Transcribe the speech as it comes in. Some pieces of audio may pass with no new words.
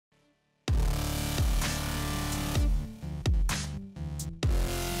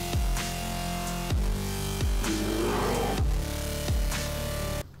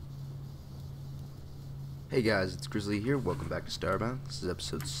Hey guys, it's Grizzly here. Welcome back to StarBound. This is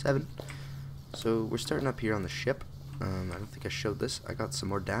episode 7. So we're starting up here on the ship. I don't think I showed this. I got some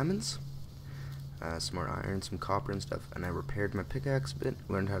more diamonds, some more iron, some copper and stuff, and I repaired my pickaxe a bit.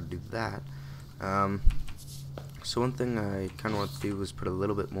 Learned how to do that. So one thing I kind of want to do was put a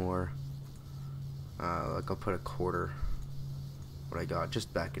little bit more, like I'll put a quarter what I got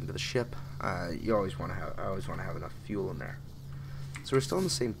just back into the ship. You always want to have. I always want to have enough fuel in there. So we're still on the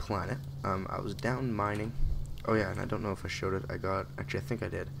same planet. I was down mining. Oh yeah, and I don't know if I showed it. Actually I think I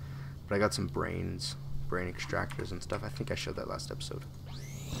did. But I got some brain extractors and stuff. I think I showed that last episode.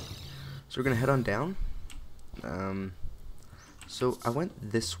 So we're gonna head on down. So I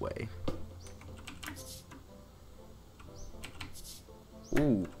went this way.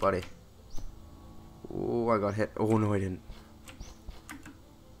 Ooh, buddy. Oh, I got hit. Oh no, I didn't.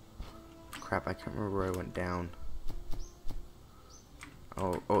 Crap, I can't remember where I went down.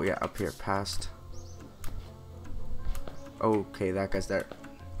 Oh yeah, up here, past. Okay, that guy's there.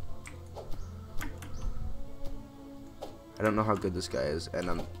 I don't know how good this guy is, and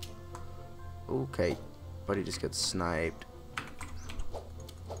I'm okay, but he just gets sniped.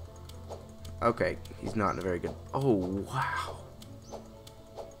 Okay, he's not in a very good. Oh wow,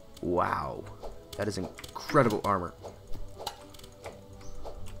 wow, that is incredible armor.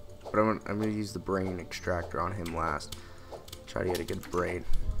 But I'm gonna use the brain extractor on him last. Try to get a good brain.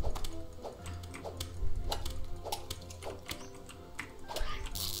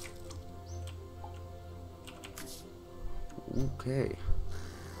 Okay.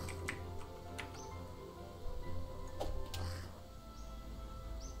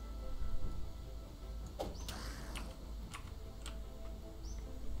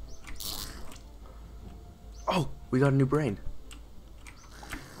 Oh, we got a new brain.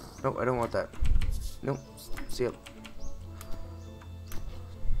 No, I don't want that. Nope. See ya.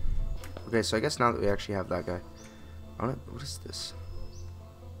 Okay, so I guess now that we actually have that guy, what is this?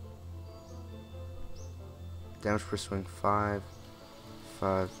 Damage per swing 5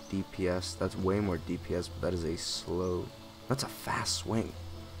 DPS. That's way more DPS, but that is a slow. That's a fast swing.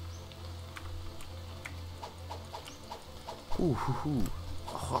 Ooh, hoo, hoo.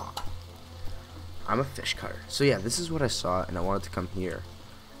 Oh. I'm a fish cutter. So yeah, this is what I saw, and I wanted to come here.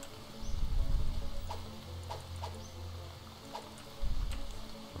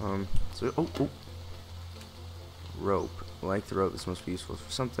 Oh, rope. I like the rope. This must be useful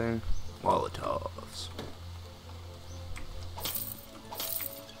for something. Molotovs.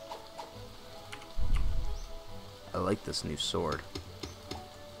 I like this new sword.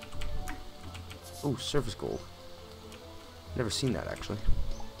 Oh, surface gold. Never seen that actually.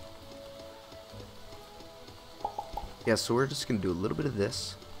 Yeah, so we're just gonna do a little bit of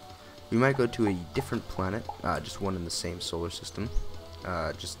this. We might go to a different planet, just one in the same solar system.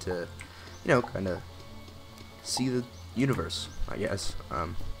 Just to, you know, kind of see the universe, I guess. I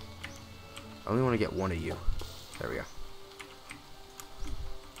only want to get one of you. There we go.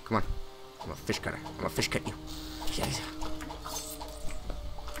 Come on. I'm a fish cutter. I'm gonna fish cut you. Yes.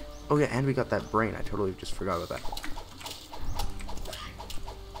 Oh yeah, and we got that brain. I totally just forgot about that.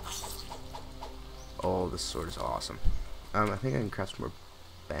 Oh, this sword is awesome. I think I can craft some more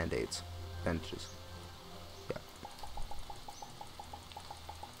band-aids. Bandages. Yeah.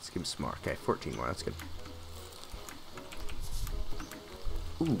 Let's give him some more. Okay, 14 more. That's good.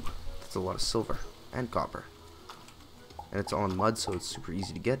 Ooh, that's a lot of silver and copper. And it's all in mud, so it's super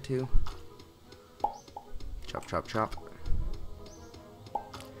easy to get to. Chop, chop, chop.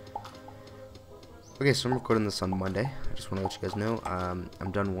 Okay, so I'm recording this on Monday. I just want to let you guys know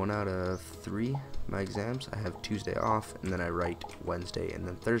I'm done 1 out of 3 my exams. I have Tuesday off, and then I write Wednesday and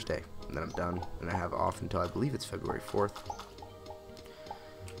then Thursday, and then I'm done. And I have off until I believe it's February 4th.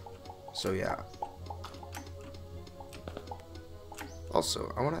 So yeah.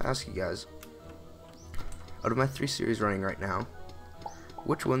 Also, I want to ask you guys, out of my 3 series running right now,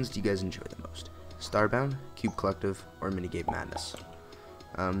 which ones do you guys enjoy the most? StarBound, Cube Collective, or Minigame Madness?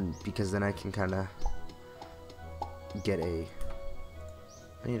 Because then I can kind of get a.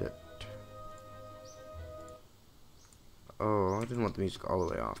 I need a. Oh, I didn't want the music all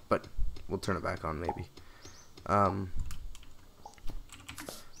the way off, but we'll turn it back on maybe.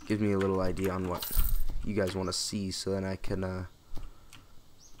 Gives me a little idea on what you guys want to see, so then I can. I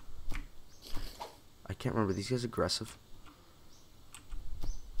can't remember. These guys aggressive?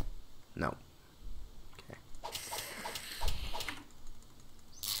 No.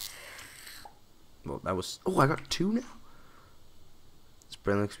 Well, that was. Oh, I got 2 now. This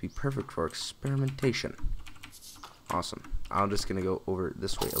brain looks to be perfect for experimentation. Awesome. I'm just gonna go over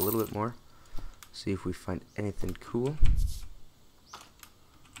this way a little bit more, see if we find anything cool.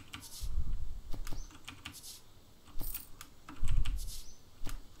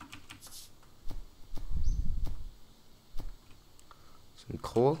 And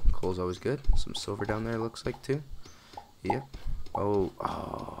coal. Coal's always good. Some silver down there, looks like, too. Yep. Oh,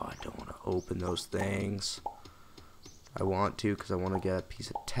 I don't want to open those things. I want to because I want to get a piece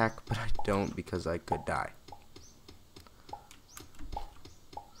of tech, but I don't because I could die.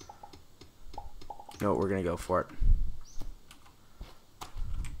 No, we're going to go for it.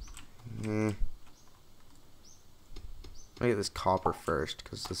 I'll get this copper first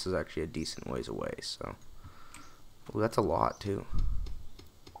because this is actually a decent ways away, so. Oh, that's a lot, too.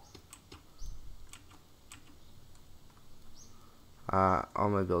 All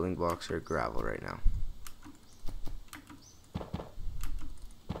my building blocks are gravel right now.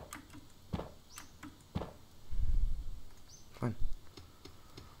 Fine.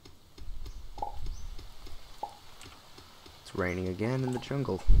 It's raining again in the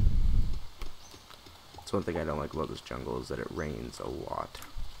jungle. That's one thing I don't like about this jungle is that it rains a lot.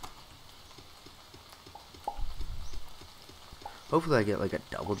 Hopefully I get like a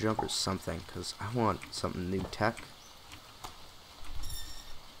double jump or something because I want something new tech.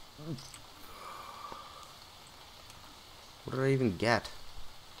 What did I even get?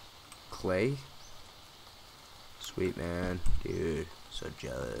 Clay? Sweet, man. Dude, so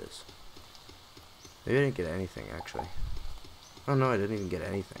jealous. Maybe I didn't get anything, actually. Oh no, I didn't even get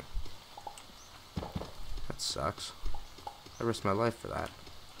anything. That sucks. I risked my life for that.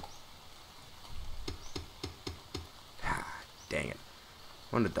 Ah, dang it.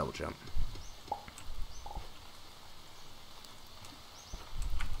 I wanted to double jump.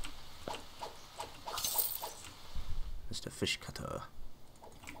 Mr. Fish Cutter.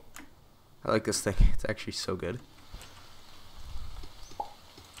 I like this thing. It's actually so good.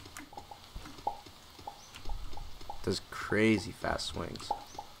 It does crazy fast swings.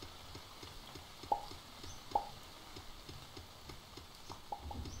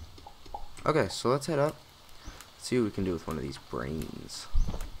 Okay, so let's head up. Let's see what we can do with one of these brains.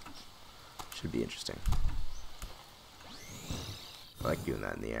 Should be interesting. I like doing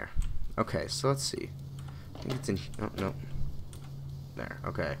that in the air. Okay, so let's see. I think it's in. Oh, no. There.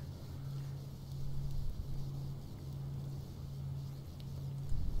 Okay.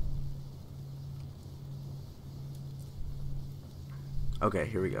 Okay,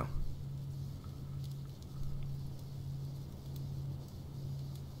 here we go.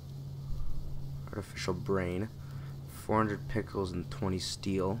 Artificial brain. 400 pickles and 20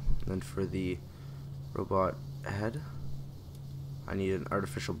 steel. And then for the robot head, I need an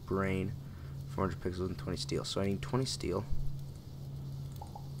artificial brain. 400 pixels and 20 steel. So I need 20 steel.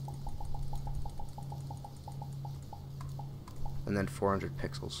 And then 400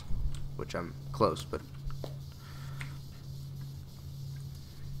 pixels. Which I'm close, but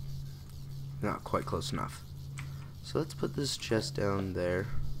not quite close enough. So let's put this chest down there.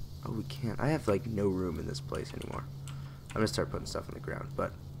 Oh, we can't. I have like no room in this place anymore. I'm gonna start putting stuff on the ground.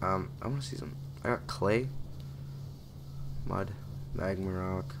 But I want to see some. I got clay, mud, magma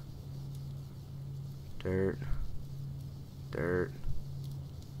rock, dirt,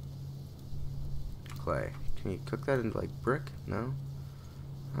 clay. Can you cook that into like brick? No?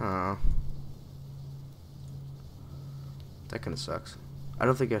 That kinda sucks. I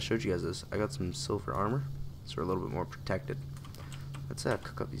don't think I showed you guys this. I got some silver armor, so we're a little bit more protected. Let's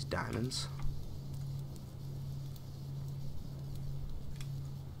cook up these diamonds.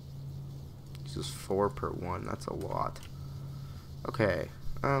 This is 4 per 1, that's a lot. Okay.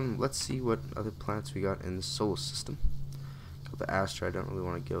 Let's see what other planets we got in the solar system. Got the Astra, I don't really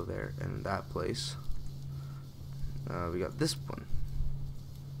want to go there in that place. We got this one.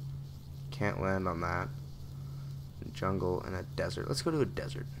 Can't land on that. Jungle and a desert. Let's go to a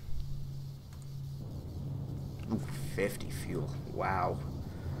desert. Ooh, 50 fuel. Wow.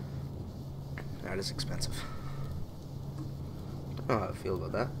 That is expensive. I don't know how I feel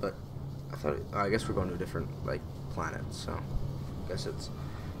about that, but I guess we're going to a different like planet, so I guess it's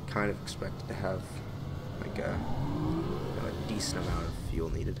kind of expected to have like a decent amount of fuel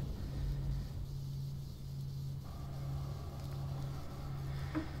needed.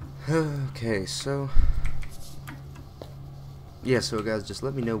 Okay, so yeah, so guys, just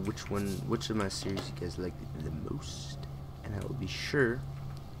let me know which of my series you guys like the most, and I will be sure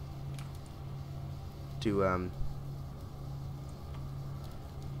to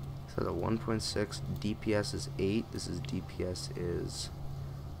so the 1.6 DPS is 8. This is DPS is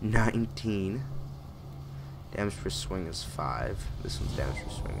 19. Damage per swing is 5. This one's damage per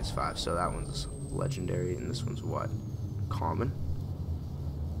swing is 5. So that one's legendary, and this one's what? Common.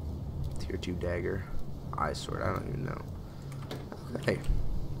 Tier 2 dagger, eye sword. I don't even know. Okay.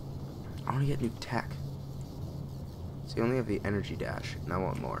 I want to get new tech. So you only have the energy dash, and I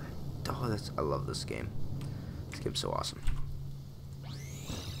want more. Oh, I love this game. This game's so awesome.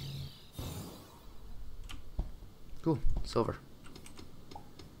 Cool. Silver.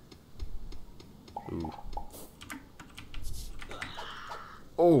 Ooh.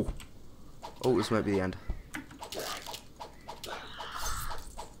 Oh! Oh, this might be the end.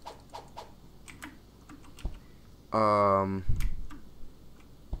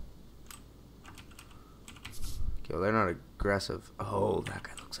 Okay, well, they're not aggressive. Oh, that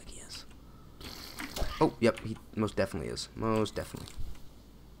guy looks like he is. Oh, yep, he most definitely is. Most definitely.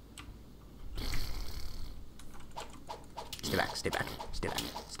 Stay back, stay back, stay back,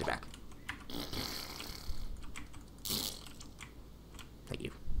 stay back. Thank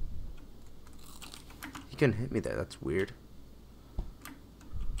you. He couldn't hit me there, that's weird.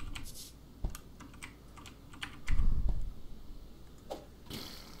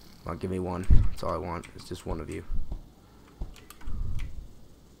 Well, give me one. That's all I want. It's just one of you.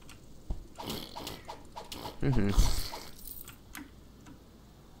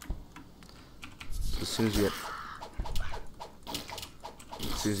 As soon as you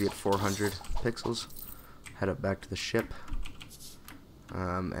get 400 pixels, head up back to the ship,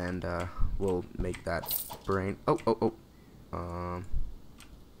 and we'll make that brain.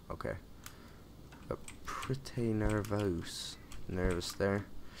 Okay. Pretty nervous there.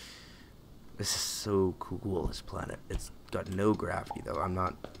 This is so cool, this planet. It's got no gravity, though. I'm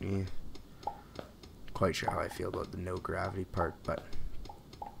not quite sure how I feel about the no gravity part, but...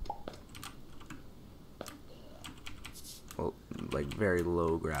 well, like, very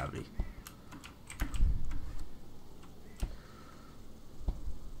low gravity.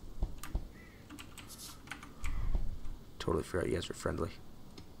 Totally forgot you guys were friendly.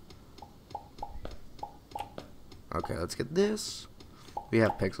 Okay, let's get this. We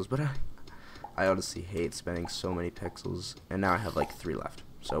have pixels, but I honestly hate spending so many pixels, and now I have like 3 left.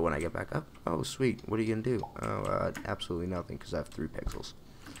 So when I get back up, oh sweet, what are you gonna do? Oh, absolutely nothing, because I have 3 pixels.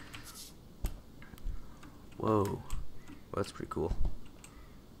 Whoa, well, that's pretty cool.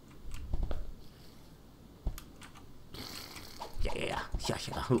 Yeah.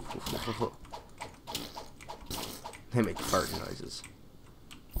 They make fart noises.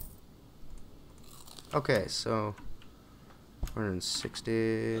 Okay, so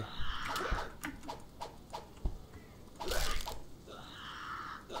 160.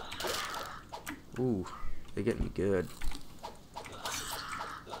 Ooh, they're getting me good.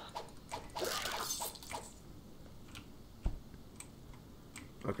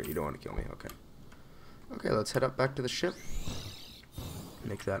 Okay, you don't want to kill me. Okay. Okay, let's head up back to the ship.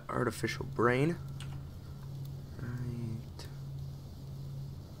 Make that artificial brain. Right.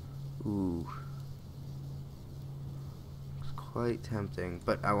 Ooh. It's quite tempting,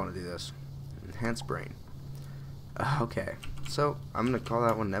 but I want to do this. Enhanced brain. Okay, so I'm going to call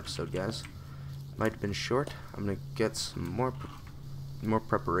that one an episode, guys. Might have been short. I'm going to get some more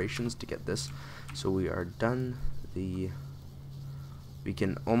preparations to get this. So we are done. We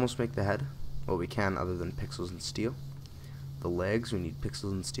can almost make the head. Well, we can, other than pixels and steel. The legs, we need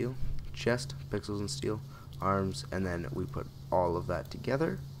pixels and steel. Chest, pixels and steel. Arms, and then we put all of that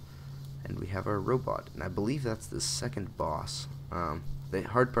together, and we have our robot. And I believe that's the second boss. The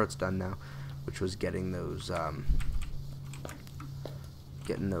hard part's done now, which was getting those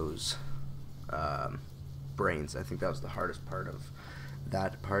brains. I think that was the hardest part of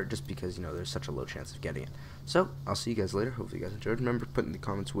that part, just because, you know, there's such a low chance of getting it. So I'll see you guys later. Hopefully you guys enjoyed. Remember, put in the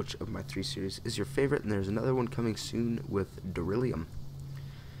comments which of my 3 series is your favorite, and there's another one coming soon with beryllium.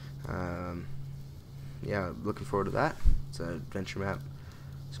 Yeah, looking forward to that. It's an adventure map.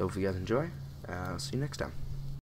 So hopefully you guys enjoy. I'll see you next time.